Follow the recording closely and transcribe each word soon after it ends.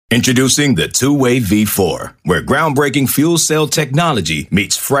Introducing the Two-Way V4, where groundbreaking fuel cell technology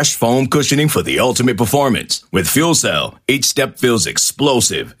meets fresh foam cushioning for the ultimate performance. With Fuel Cell, each step feels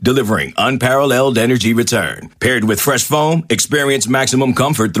explosive, delivering unparalleled energy return. Paired with fresh foam, experience maximum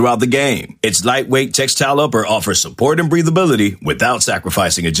comfort throughout the game. Its lightweight textile upper offers support and breathability without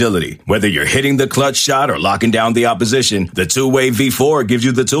sacrificing agility. Whether you're hitting the clutch shot or locking down the opposition, the Two-Way V4 gives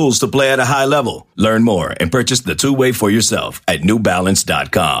you the tools to play at a high level. Learn more and purchase the Two-Way for yourself at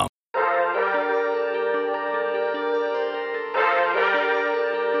newbalance.com.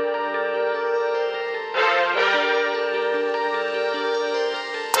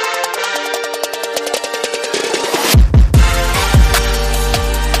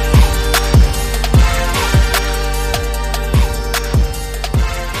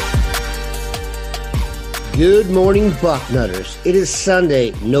 Good morning, Bucknutters. It is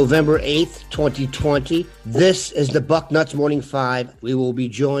Sunday, November 8th, 2020. This is the Bucknuts Morning Five. We will be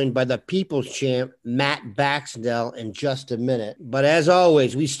joined by the People's Champ, Matt Baxendale, in just a minute. But as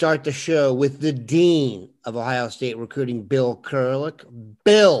always, we start the show with the Dean of Ohio State Recruiting, Bill Kurelic.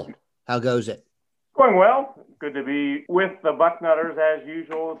 Bill, how goes it? Going well. Good to be with the Bucknutters as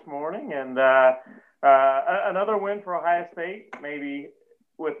usual this morning. And another win for Ohio State, maybe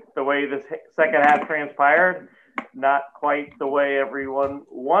with the way this second half transpired, not quite the way everyone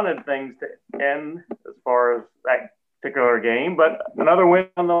wanted things to end as far as that particular game, but another win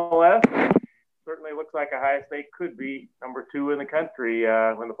nonetheless. Certainly looks like Ohio State could be number 2 in the country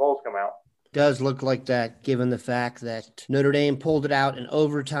when the polls come out. Does look like that, given the fact that Notre Dame pulled it out in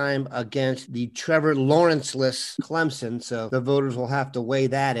overtime against the Trevor Lawrence-less Clemson, so the voters will have to weigh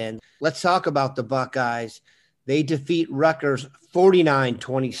that in. Let's talk about the Buckeyes. They defeat Rutgers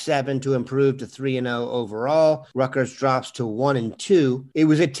 49-27 to improve to 3-0 overall. Rutgers drops to 1-2. It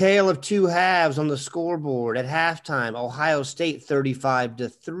was a tale of two halves on the scoreboard. At halftime, Ohio State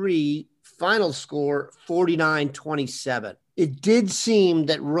 35-3. Final score 49-27. It did seem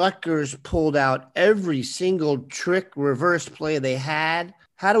that Rutgers pulled out every single trick reverse play they had.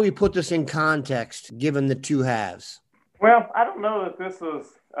 How do we put this in context, given the two halves? Well, I don't know that this is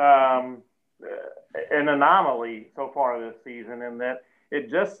an anomaly so far this season, in that it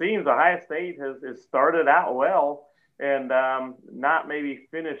just seems Ohio State has started out well and not maybe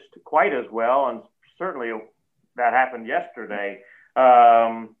finished quite as well. And certainly that happened yesterday,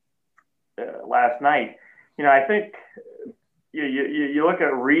 last night. You know, I think you look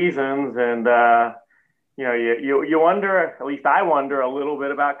at reasons and, you wonder, at least I wonder a little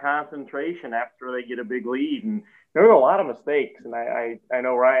bit about concentration after they get a big lead. And there were a lot of mistakes, and I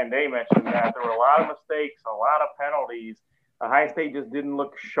know Ryan Day mentioned that. There were a lot of mistakes, a lot of penalties. Ohio State just didn't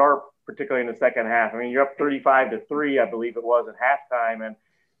look sharp, particularly in the second half. I mean, you're up 35-3, I believe it was, at halftime, and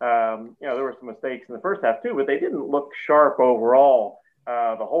there were some mistakes in the first half too, but they didn't look sharp overall.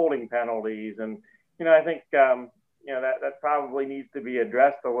 The holding penalties, and I think that probably needs to be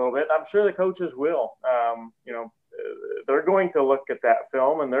addressed a little bit. I'm sure the coaches will. They're going to look at that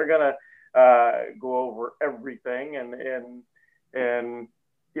film, and they're going to go over everything and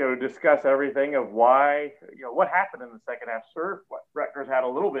discuss everything of why, what happened in the second half. Sure, what Rutgers had a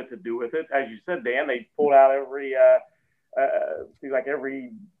little bit to do with it. As you said, Dan, they pulled out every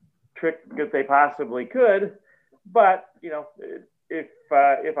trick that they possibly could. But, if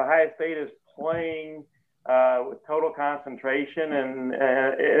Ohio State is playing with total concentration and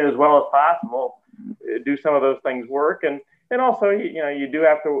as well as possible, do some of those things work. And also, you do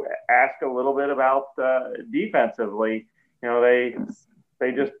have to ask a little bit about defensively. They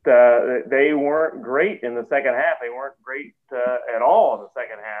weren't great in the second half. They weren't great at all in the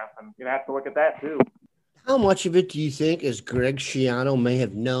second half, and you have to look at that too. How much of it do you think is Greg Schiano may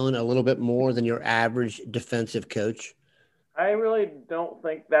have known a little bit more than your average defensive coach? I really don't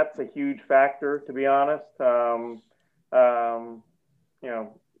think that's a huge factor, to be honest.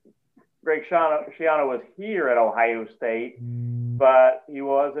 Greg Schiano was here at Ohio State, but he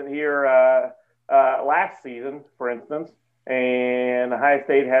wasn't here last season, for instance. And Ohio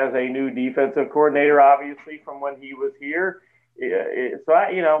State has a new defensive coordinator, obviously, from when he was here. So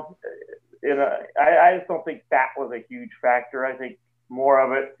I just don't think that was a huge factor. I think more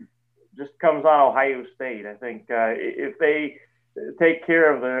of it just comes on Ohio State. I think if they take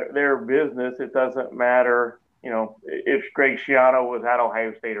care of their business, it doesn't matter, if Greg Schiano was at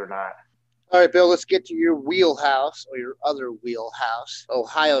Ohio State or not. All right, Bill, let's get to your wheelhouse or your other wheelhouse,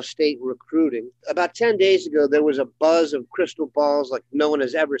 Ohio State recruiting. About 10 days ago, there was a buzz of crystal balls like no one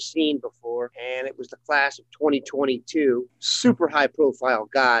has ever seen before, and it was the class of 2022. Super high-profile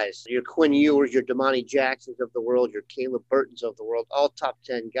guys. Your Quinn Ewers, your Damani Jacksons of the world, your Caleb Burtons of the world, all top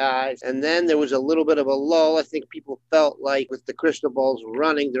 10 guys. And then there was a little bit of a lull. I think people felt like with the crystal balls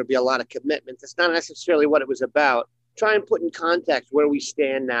running, there'd be a lot of commitments. That's not necessarily what it was about. Try and put in context where we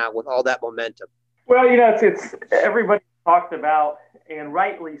stand now with all that momentum. Well, it's everybody talked about, and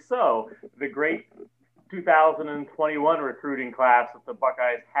rightly so, the great 2021 recruiting class that the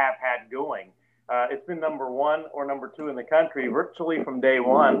Buckeyes have had going. It's been number one or number two in the country virtually from day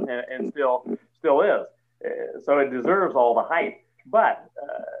one, and still is. So it deserves all the hype. But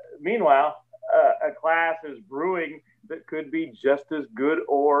meanwhile, a class is brewing that could be just as good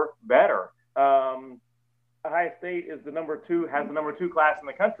or better. Ohio State has the number two class in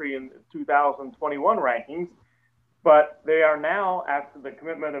the country in 2021 rankings, but they are now, after the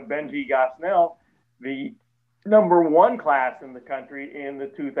commitment of Benji Gosnell, the number one class in the country in the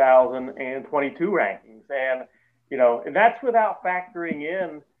 2022 rankings. And that's without factoring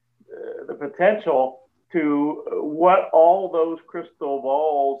in the potential to what all those crystal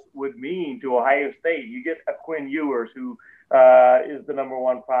balls would mean to Ohio State. You get a Quinn Ewers, who is the number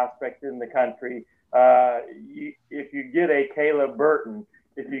one prospect in the country. If you get a Caleb Burton,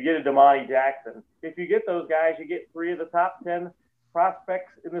 if you get a Damani Jackson, if you get those guys, you get 3 of the top 10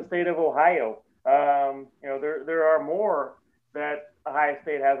 prospects in the state of Ohio. There are more that Ohio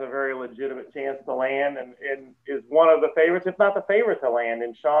State has a very legitimate chance to land and is one of the favorites, if not the favorite to land,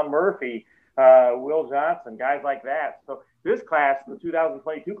 in Sean Murphy, Will Johnson, guys like that. So this class, the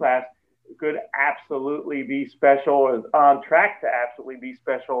 2022 class, could absolutely be special, is on track to absolutely be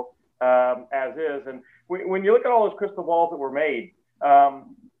special as is. And when you look at all those crystal balls that were made, at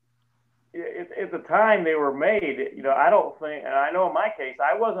the time they were made, I don't think, and I know in my case,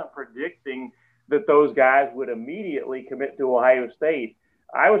 I wasn't predicting that those guys would immediately commit to Ohio State.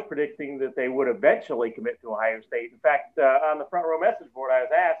 I was predicting that they would eventually commit to Ohio State. In fact, on the front row message board, I was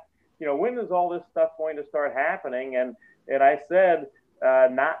asked, when is all this stuff going to start happening? And I said,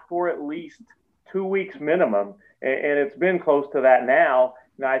 not for at least 2 weeks minimum. And it's been close to that now.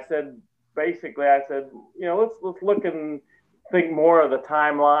 And I said, let's look and think more of the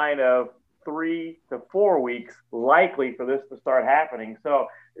timeline of 3 to 4 weeks likely for this to start happening. So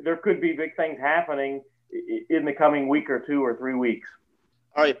there could be big things happening in the coming week or 2 or 3 weeks.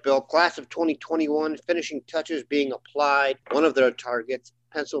 All right, Bill, class of 2021, finishing touches being applied. One of their targets,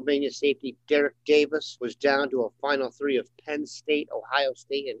 Pennsylvania safety Derek Davis, was down to a final 3 of Penn State, Ohio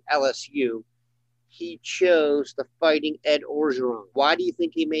State, and LSU. He chose the Fighting Ed Orgeron. Why do you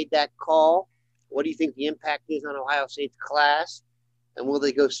think he made that call? What do you think the impact is on Ohio State's class? And will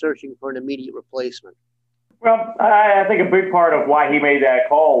they go searching for an immediate replacement? Well, I think a big part of why he made that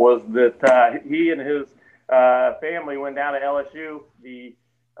call was that he and his family went down to LSU the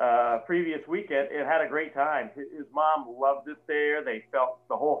previous weekend and had a great time. His mom loved it there. The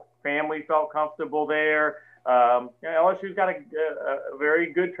whole family felt comfortable there. LSU's got a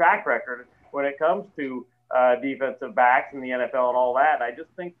very good track record when it comes to defensive backs in the NFL and all that. I just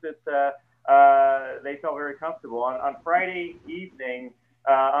think that they felt very comfortable. On Friday evening,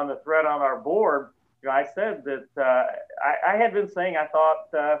 on the thread on our board, I said that I had been saying I thought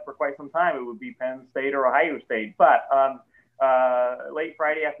for quite some time it would be Penn State or Ohio State. But on late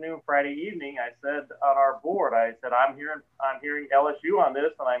Friday afternoon, Friday evening, I said on our board, I said I'm hearing LSU on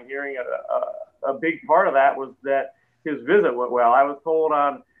this, and I'm hearing a big part of that was that his visit went well. I was told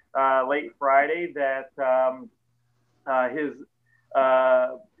on late Friday that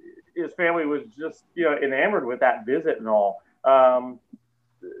his family was just enamored with that visit and all.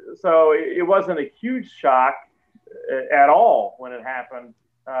 So it wasn't a huge shock at all when it happened.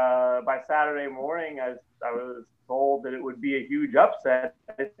 By Saturday morning, I was told that it would be a huge upset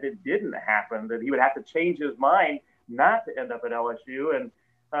if it didn't happen, that he would have to change his mind not to end up at LSU. And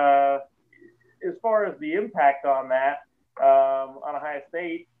as far as the impact on that, on Ohio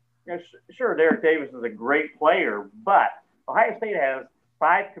State, sure, Derek Davis is a great player, but Ohio State has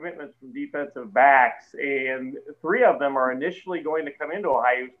 5 commitments from defensive backs, and 3 of them are initially going to come into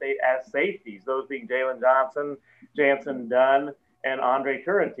Ohio State as safeties, those being Jalen Johnson, Jansen Dunn, and Andre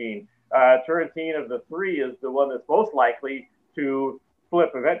Turrentine. Turrentine of the 3 is the one that's most likely to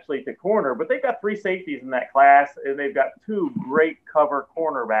flip eventually to corner, but they've got 3 safeties in that class, and they've got 2 great cover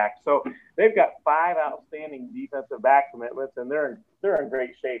cornerbacks. So they've got 5 outstanding defensive back commitments, and they're in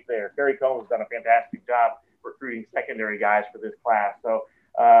great shape there. Kerry Combs has done a fantastic job recruiting secondary guys for this class. So,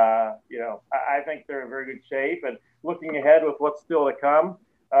 I think they're in very good shape. And looking ahead with what's still to come,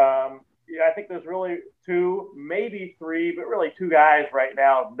 yeah, I think there's really two, maybe three, but really two guys right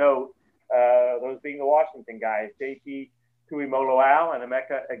now of note. Those being the Washington guys, JT Tuimoloau and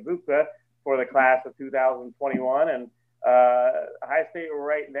Emeka Egbuka for the class of 2021. And Ohio State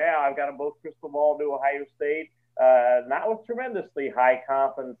right now, I've got them both crystal ball to Ohio State. Not with tremendously high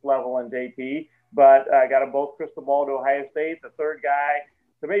confidence level in JT, but I got them both crystal ball to Ohio State. The third guy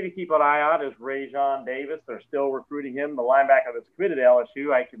to maybe keep an eye on is Rajon Davis. They're still recruiting him, the linebacker that's committed to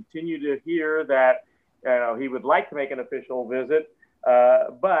LSU. I continue to hear that he would like to make an official visit,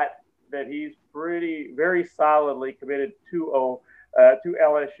 but that he's very solidly committed to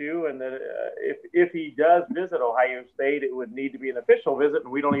LSU, and that if he does visit Ohio State, it would need to be an official visit,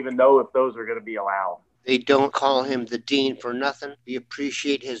 and we don't even know if those are going to be allowed. They don't call him the dean for nothing. We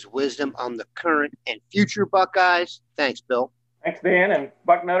appreciate his wisdom on the current and future Buckeyes. Thanks, Bill. Thanks, Dan, and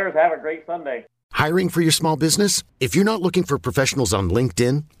Bucknutters, have a great Sunday. Hiring for your small business? If you're not looking for professionals on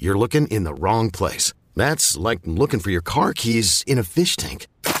LinkedIn, you're looking in the wrong place. That's like looking for your car keys in a fish tank.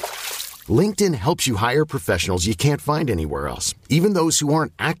 LinkedIn helps you hire professionals you can't find anywhere else, even those who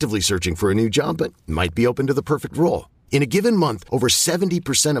aren't actively searching for a new job but might be open to the perfect role. In a given month, over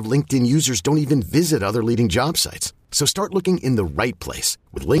 70% of LinkedIn users don't even visit other leading job sites. So start looking in the right place.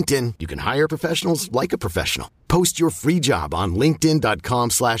 With LinkedIn, you can hire professionals like a professional. Post your free job on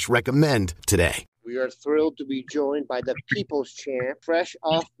linkedin.com/recommend today. We are thrilled to be joined by the People's Champ, fresh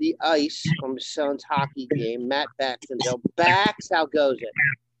off the ice from his son's hockey game, Matt Baxendale. Bax, how goes it?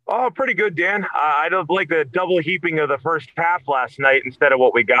 Oh, pretty good, Dan. I'd have liked the double heaping of the first half last night instead of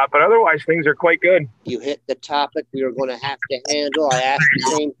what we got, but otherwise things are quite good. You hit the topic we were going to have to handle. I asked the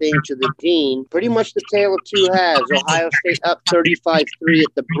same thing to the dean. Pretty much the tale of two halves. Ohio State up 35-3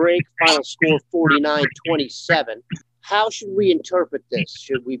 at the break, final score 49-27. How should we interpret this?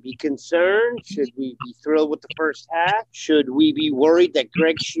 Should we be concerned? Should we be thrilled with the first half? Should we be worried that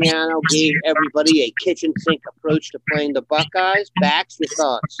Greg Schiano gave everybody a kitchen sink approach to playing the Buckeyes? Bax, your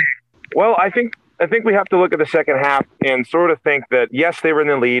thoughts? Well, I think we have to look at the second half and sort of think that, yes, they were in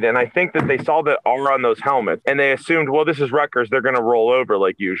the lead, and I think that they saw the R on those helmets, and they assumed, well, this is Rutgers, they're going to roll over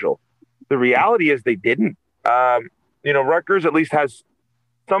like usual. The reality is they didn't. Rutgers at least has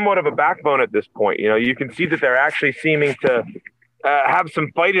somewhat of a backbone at this point. You can see that they're actually seeming to have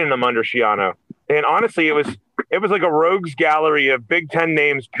some fight in them under Schiano. And honestly, it was like a rogues gallery of Big Ten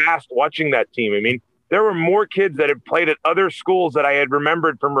names past watching that team. I mean, there were more kids that had played at other schools that I had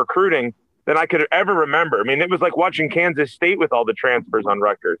remembered from recruiting than I could ever remember. I mean, it was like watching Kansas State with all the transfers on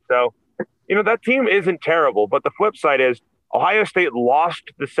Rutgers. So, that team isn't terrible. But the flip side is Ohio State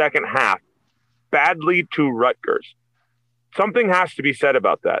lost the second half badly to Rutgers. Something has to be said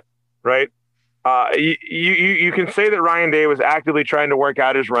about that, right? You can say that Ryan Day was actively trying to work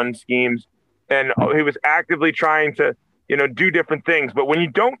out his run schemes, and he was actively trying to, do different things. But when you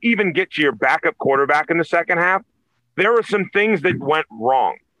don't even get to your backup quarterback in the second half, there were some things that went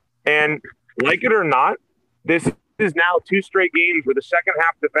wrong. And like it or not, this is now 2 straight games where the second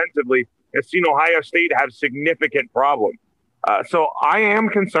half defensively has seen Ohio State have significant problems. So I am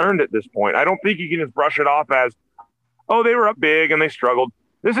concerned at this point. I don't think you can just brush it off as, oh, they were up big and they struggled.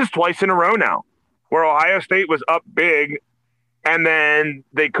 This is twice in a row now where Ohio State was up big and then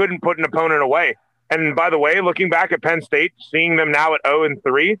they couldn't put an opponent away. And by the way, looking back at Penn State, seeing them now at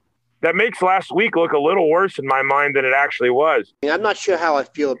 0-3, that makes last week look a little worse in my mind than it actually was. I'm not sure how I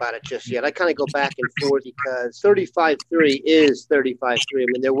feel about it just yet. I kind of go back and forth because 35-3 is 35-3. I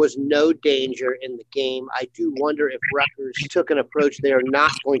mean, there was no danger in the game. I do wonder if Rutgers took an approach they are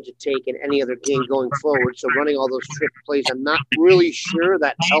not going to take in any other game going forward. So running all those trick plays, I'm not really sure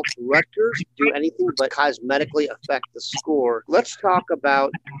that helped Rutgers do anything but cosmetically affect the score. Let's talk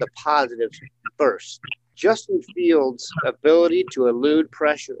about the positives first. Justin Fields' ability to elude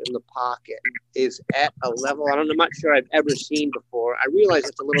pressure in the pocket is at a level I'm not sure I've ever seen before. I realize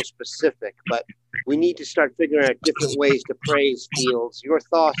it's a little specific, but we need to start figuring out different ways to praise Fields. Your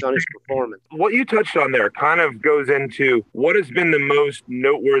thoughts on his performance? What you touched on there kind of goes into what has been the most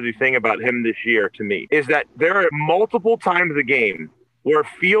noteworthy thing about him this year to me, is that there are multiple times a game where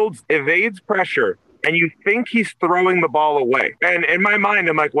Fields evades pressure and you think he's throwing the ball away. And in my mind,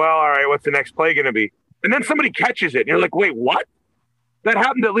 I'm like, well, all right, what's the next play going to be? And then somebody catches it, and you're like, wait, what? That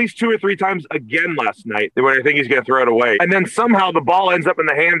happened at least 2 or 3 times again last night when I think he's going to throw it away. And then somehow the ball ends up in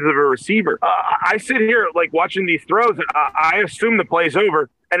the hands of a receiver. I sit here like watching these throws, and I assume the play's over,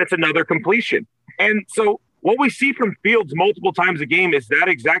 and it's another completion. And so what we see from Fields multiple times a game is that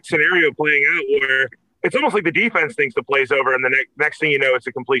exact scenario playing out where it's almost like the defense thinks the play's over, and the next thing you know, it's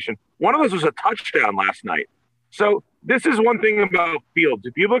a completion. One of those was a touchdown last night. So this is one thing about Fields.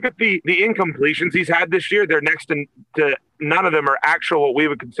 If you look at the incompletions he's had this year, they're next to none of them are actual what we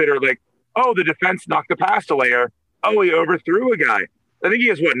would consider like oh, the defense knocked the pass away, or oh, he overthrew a guy. I think he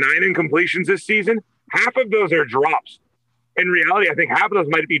has, 9 incompletions this season? Half of those are drops. In reality, I think half of those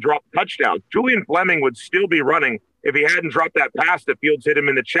might be dropped touchdowns. Julian Fleming would still be running if he hadn't dropped that pass that Fields hit him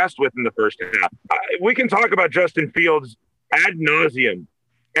in the chest with in the first half. We can talk about Justin Fields ad nauseum,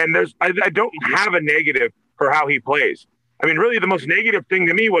 and I don't have a negative for how he plays. I mean, really, the most negative thing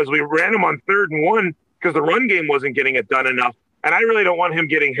to me was we ran him on 3rd and 1 because the run game wasn't getting it done enough, and I really don't want him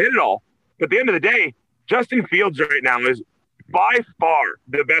getting hit at all. But at the end of the day, Justin Fields right now is by far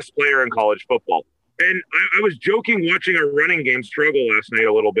the best player in college football. And I was joking watching our running game struggle last night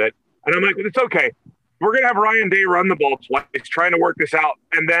a little bit. And I'm like, it's okay. We're going to have Ryan Day run the ball twice, trying to work this out.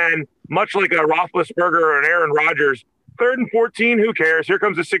 And then, much like a Roethlisberger or an Aaron Rodgers, 3rd and 14, who cares? Here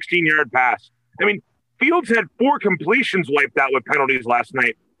comes a 16-yard pass. I mean, Fields had 4 completions wiped out with penalties last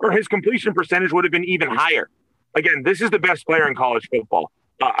night, or his completion percentage would have been even higher. Again, this is the best player in college football.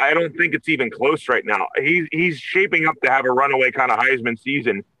 I don't think it's even close right now. He's shaping up to have a runaway kind of Heisman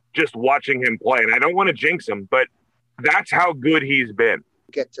season just watching him play. And I don't want to jinx him, but that's how good he's been.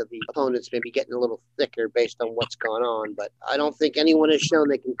 Get to the opponents maybe getting a little thicker based on what's gone on, but I don't think anyone has shown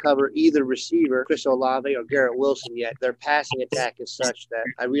they can cover either receiver, Chris Olave or Garrett Wilson, yet. Their passing attack is such that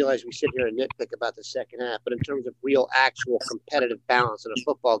I realize we sit here and nitpick about the second half, but in terms of real, actual competitive balance in a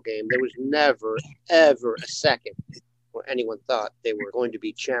football game, there was never, ever a second where anyone thought they were going to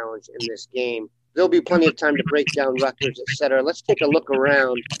be challenged in this game. There'll be plenty of time to break down Rutgers, et cetera. Let's take a look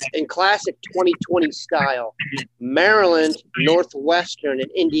around. In classic 2020 style, Maryland, Northwestern,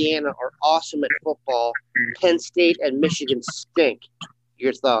 and Indiana are awesome at football. Penn State and Michigan stink.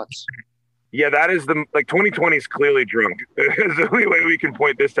 Your thoughts? Yeah, that is 2020 is clearly drunk. That's the only way we can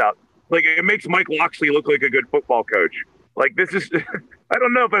point this out. Like, it makes Mike Locksley look like a good football coach. Like, this is, I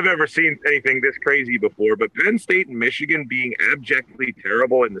don't know if I've ever seen anything this crazy before, but Penn State and Michigan being abjectly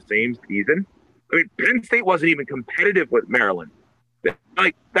terrible in the same season. I mean, Penn State wasn't even competitive with Maryland.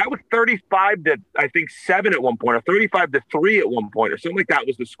 Like, that was 35-7 at one point, or 35-3 at one point, or something like that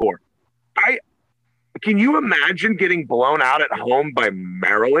was the score. Can you imagine getting blown out at home by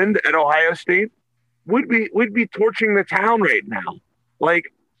Maryland at Ohio State? We'd be torching the town right now.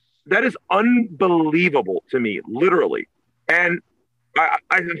 Like, that is unbelievable to me, literally. And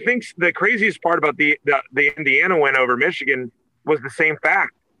I think the craziest part about the Indiana win over Michigan was the same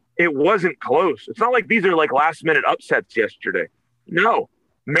fact. It wasn't close. It's not like these are like last-minute upsets yesterday. No.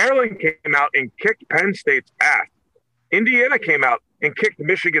 Maryland came out and kicked Penn State's ass. Indiana came out and kicked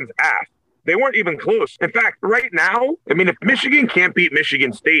Michigan's ass. They weren't even close. In fact, right now, I mean, if Michigan can't beat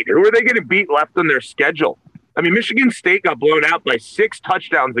Michigan State, who are they going to beat left on their schedule? I mean, Michigan State got blown out by 6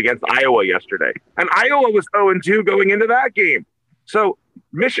 touchdowns against Iowa yesterday. And Iowa was 0-2 going into that game. So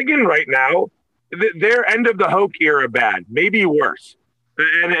Michigan right now, their end of the Hoke era bad, maybe worse.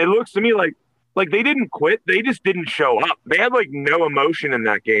 And it looks to me like they didn't quit. They just didn't show up. They had like no emotion in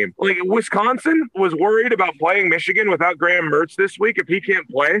that game. Like, Wisconsin was worried about playing Michigan without Graham Mertz this week. If he can't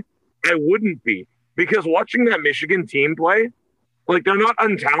play, I wouldn't be, because watching that Michigan team play, like, they're not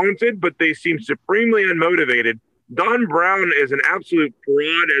untalented, but they seem supremely unmotivated. Don Brown is an absolute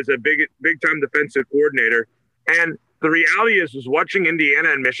fraud as a big time defensive coordinator. And the reality is watching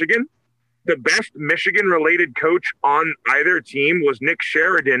Indiana and Michigan, the best Michigan-related coach on either team was Nick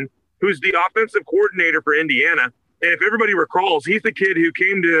Sheridan, who's the offensive coordinator for Indiana. And if everybody recalls, he's the kid who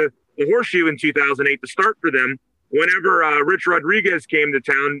came to the Horseshoe in 2008 to start for them whenever Rich Rodriguez came to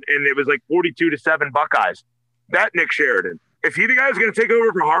town, and it was like 42-7 Buckeyes. That Nick Sheridan. Is he the guy who's going to take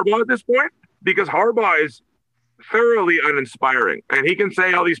over for Harbaugh at this point? Because Harbaugh is thoroughly uninspiring. And he can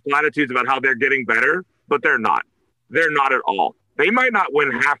say all these platitudes about how they're getting better, but they're not. They're not at all. They might not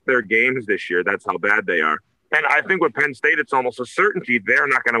win half their games this year. That's how bad they are. And I think with Penn State, it's almost a certainty they're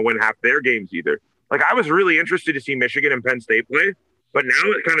not going to win half their games either. Like, I was really interested to see Michigan and Penn State play, but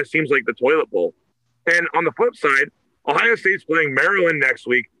now it kind of seems like the toilet bowl. And on the flip side, Ohio State's playing Maryland next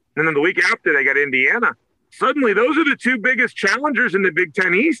week, and then the week after they got Indiana. Suddenly, those are the 2 biggest challengers in the Big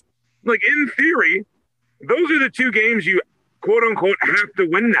Ten East. Like, in theory, those are the 2 games you, quote-unquote, have to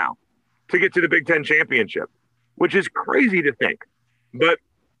win now to get to the Big Ten championship, which is crazy to think. But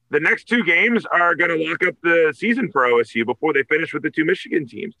the next 2 games are going to lock up the season for OSU before they finish with the 2 Michigan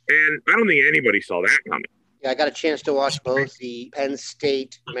teams. And I don't think anybody saw that coming. Yeah, I got a chance to watch both the Penn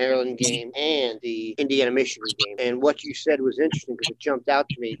State-Maryland game and the Indiana-Michigan game. And what you said was interesting because it jumped out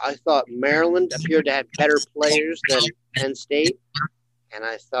to me. I thought Maryland appeared to have better players than Penn State, and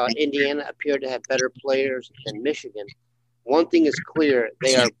I thought Indiana appeared to have better players than Michigan. One thing is clear,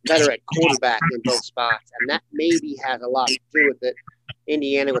 they are better at quarterback in both spots, and that maybe has a lot to do with it.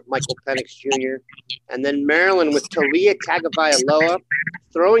 Indiana with Michael Penix Jr., and then Maryland with Talia Tagovailoa,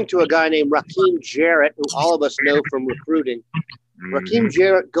 throwing to a guy named Raheem Jarrett, who all of us know from recruiting. Raheem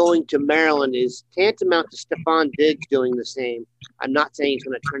Jarrett going to Maryland is tantamount to Stephon Diggs doing the same. I'm not saying he's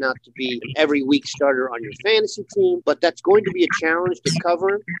going to turn out to be an every week starter on your fantasy team, but that's going to be a challenge to cover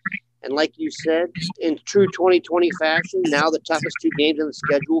him. And like you said, in true 2020 fashion, now the toughest two games on the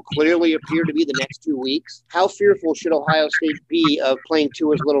schedule clearly appear to be the next 2 weeks. How fearful should Ohio State be of playing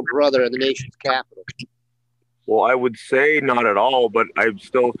Tua's little brother in the nation's capital? Well, I would say not at all, but I'm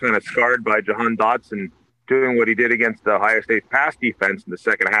still kind of scarred by Jahan Dotson doing what he did against the Ohio State pass defense in the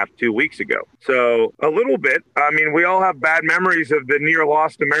second half 2 weeks ago. So a little bit. I mean, we all have bad memories of the near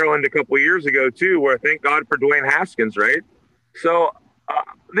loss to Maryland a couple of years ago, too, where thank God for Dwayne Haskins, right? So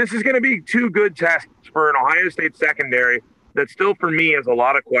this is going to be two good tests for an Ohio State secondary that still, for me, has a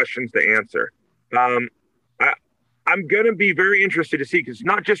lot of questions to answer. I'm going to be very interested to see, because it's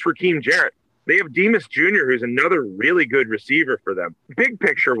not just Raheem Jarrett. They have Demus Jr., who's another really good receiver for them. Big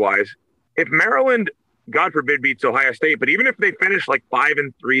picture-wise, if Maryland, God forbid, beats Ohio State, but even if they finish like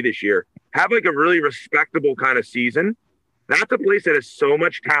 5-3 this year, have like a really respectable kind of season, that's a place that has so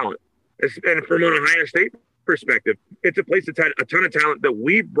much talent. And from an Ohio State perspective, it's a place that's had a ton of talent that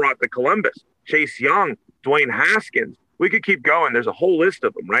we've brought to Columbus. Chase Young, Dwayne Haskins. We could keep going. There's a whole list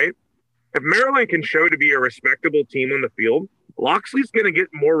of them, right? If Maryland can show to be a respectable team on the field, Loxley's going to get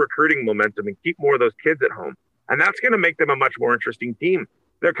more recruiting momentum and keep more of those kids at home. And that's going to make them a much more interesting team.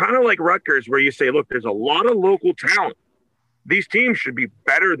 They're kind of like Rutgers, where you say, look, there's a lot of local talent. These teams should be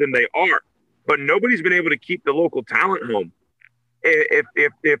better than they are, but nobody's been able to keep the local talent home.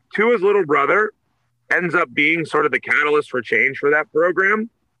 If Tua's little brother ends up being sort of the catalyst for change for that program,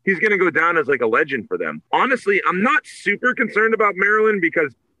 he's going to go down as like a legend for them. Honestly, I'm not super concerned about Maryland,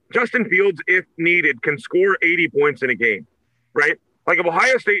 because Justin Fields, if needed, can score 80 points in a game, right? Like if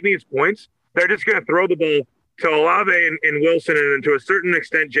Ohio State needs points, they're just going to throw the ball to Olave and Wilson, and to a certain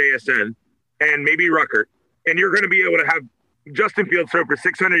extent JSN, and maybe Ruckert, and you're going to be able to have Justin Fields throw for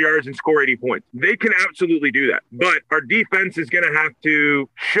 600 yards and score 80 points. They can absolutely do that. But our defense is going to have to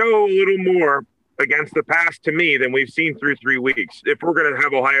show a little more against the pass, to me, than we've seen through 3 weeks, if we're going to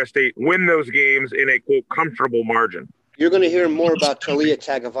have Ohio State win those games in a, quote, comfortable margin. You're going to hear more about Taulia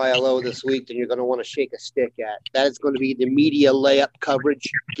Tagovailoa this week than you're going to want to shake a stick at. That is going to be the media layup coverage,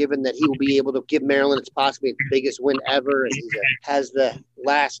 given that he will be able to give Maryland its possibly its biggest win ever, and he has the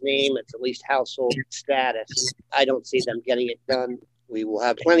last name. It's at least household status. I don't see them getting it done. We will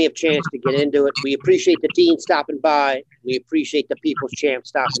have plenty of chance to get into it. We appreciate the Dean stopping by. We appreciate the People's Champ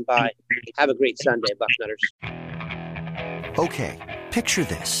stopping by. Have a great Sunday, Bucknutters. Okay, picture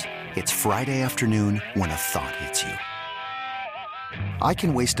this. It's Friday afternoon when a thought hits you. I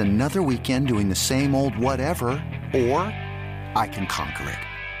can waste another weekend doing the same old whatever, or I can conquer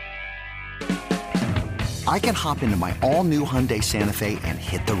it. I can hop into my all-new Hyundai Santa Fe and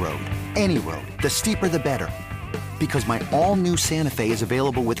hit the road. Any road. The steeper, the better. Because my all-new Santa Fe is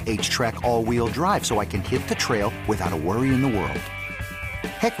available with H-Track all-wheel drive, so I can hit the trail without a worry in the world.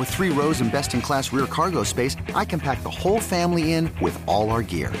 Heck, with 3 rows and best-in-class rear cargo space, I can pack the whole family in with all our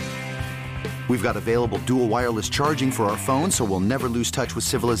gear. We've got available dual wireless charging for our phones, so we'll never lose touch with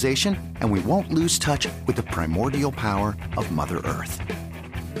civilization, and we won't lose touch with the primordial power of Mother Earth.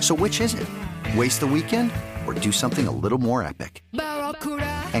 So which is it? Waste the weekend or do something a little more epic?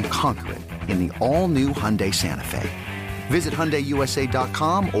 And conquer it in the all-new Hyundai Santa Fe. Visit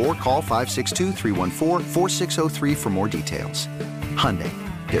HyundaiUSA.com or call 562-314-4603 for more details. Hyundai,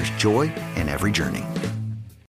 there's joy in every journey.